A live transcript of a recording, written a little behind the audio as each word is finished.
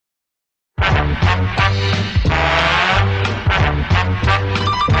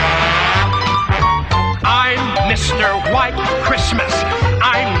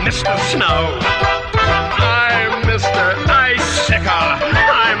Mr. Snow. I'm Mr. Icicle.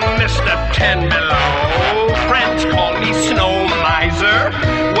 I'm Mr. Ten Below. Friends call me Snow Miser.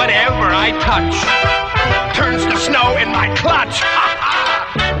 Whatever I touch turns to snow in my clutch.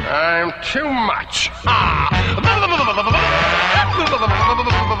 I'm too much.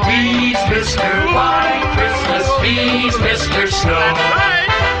 He's Mr. White Christmas. He's Mr. Snow.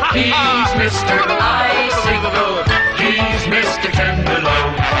 He's Mr. Icicle. He's Mr. Ten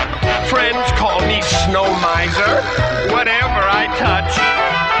Below. Friends call me Snow Miser. Whatever I touch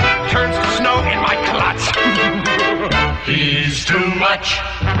turns to snow in my clutch. He's too much.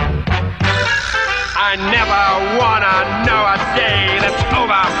 I never wanna know a day that's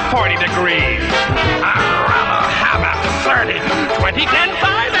over 40 degrees. I'd rather have a 30, 20, 10,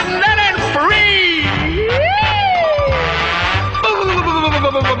 5, and then it's free.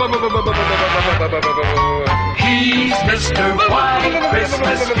 He's Mr. White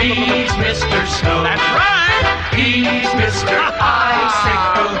Christmas. He's Mr. Snow. That's right. He's Mr.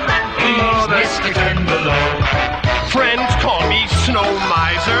 Icicle. He's Mr. Ten Below. Friends call me Snow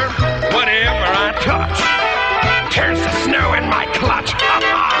Miser. Whatever I touch turns to snow in my clutch.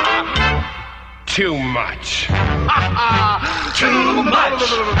 Too much. Too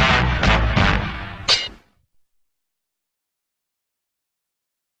much.